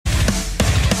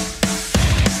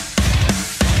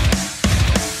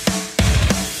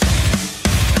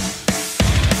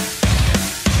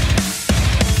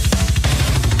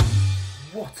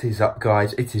What is up,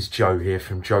 guys? It is Joe here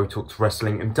from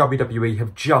JoeTalksWrestling, and WWE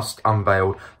have just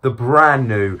unveiled the brand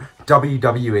new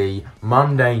WWE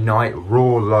Monday Night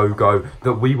Raw logo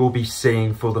that we will be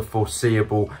seeing for the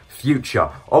foreseeable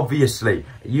future. Obviously,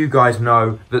 you guys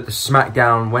know that the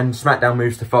when SmackDown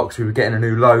moves to Fox, we were getting a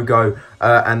new logo,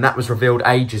 and that was revealed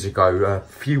ages ago, a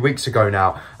few weeks ago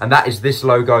now, and that is this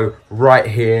logo right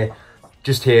here.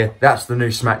 Just here, that's the new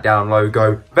SmackDown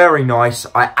logo. Very nice.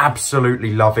 I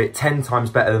absolutely love it. 10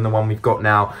 times better than the one we've got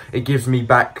now. It gives me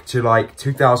back to like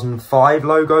 2005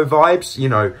 logo vibes, you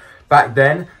know, back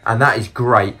then. And that is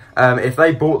great. If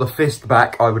they brought the fist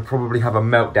back, I would probably have a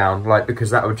meltdown, like, because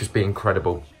that would just be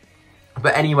incredible.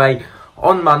 But anyway,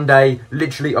 on Monday,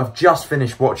 literally, I've just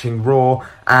finished watching Raw,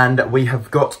 and we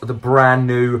have got the brand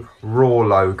new Raw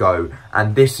logo.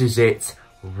 And this is it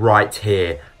right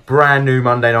here. Brand new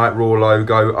Monday Night Raw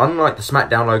logo. Unlike the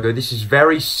SmackDown logo, this is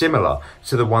very similar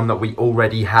to the one that we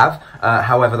already have.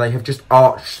 However, they have just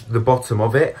arched the bottom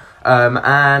of it.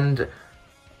 And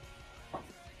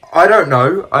I don't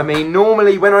know. I mean,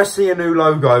 normally when I see a new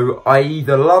logo, I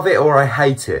either love it or I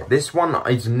hate it. This one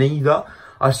is neither.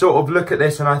 I sort of look at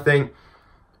this and I think,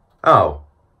 oh,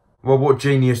 well, what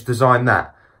genius designed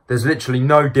that? There's literally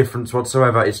no difference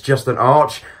whatsoever. It's just an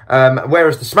arch.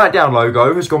 Whereas the SmackDown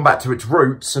logo has gone back to its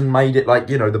roots and made it like,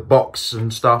 you know, the box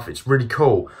and stuff. It's really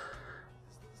cool.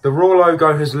 The Raw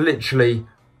logo has literally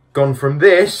gone from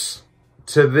this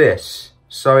to this.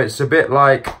 So it's a bit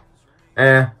like,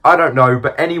 I don't know.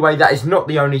 But anyway, that is not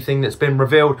the only thing that's been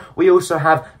revealed. We also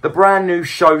have the brand new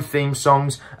show theme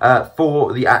songs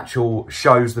for the actual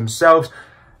shows themselves.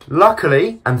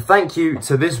 Luckily, and thank you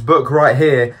to this book right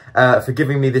here for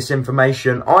giving me this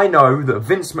information, I know that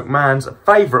Vince McMahon's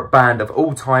favourite band of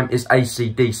all time is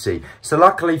AC/DC. So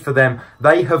luckily for them,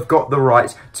 they have got the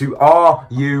rights to Are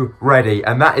You Ready?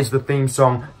 And that is the theme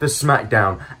song for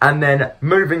SmackDown. And then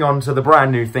moving on to the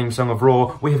brand new theme song of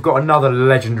Raw, we have got another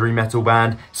legendary metal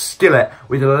band, Skillet,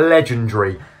 with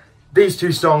Legendary. These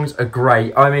two songs are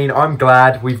great. I mean, I'm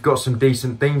glad we've got some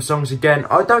decent theme songs again.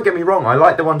 Don't get me wrong, I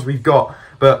like the ones we've got.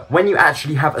 But when you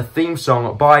actually have a theme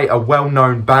song by a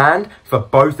well-known band for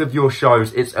both of your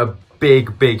shows, it's a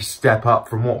big, big step up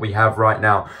from what we have right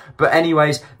now. But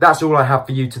anyways, that's all I have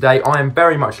for you today. I am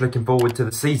very much looking forward to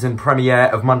the season premiere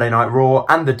of Monday Night Raw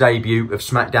and the debut of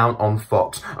SmackDown on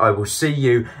Fox. I will see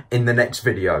you in the next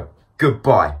video.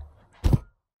 Goodbye.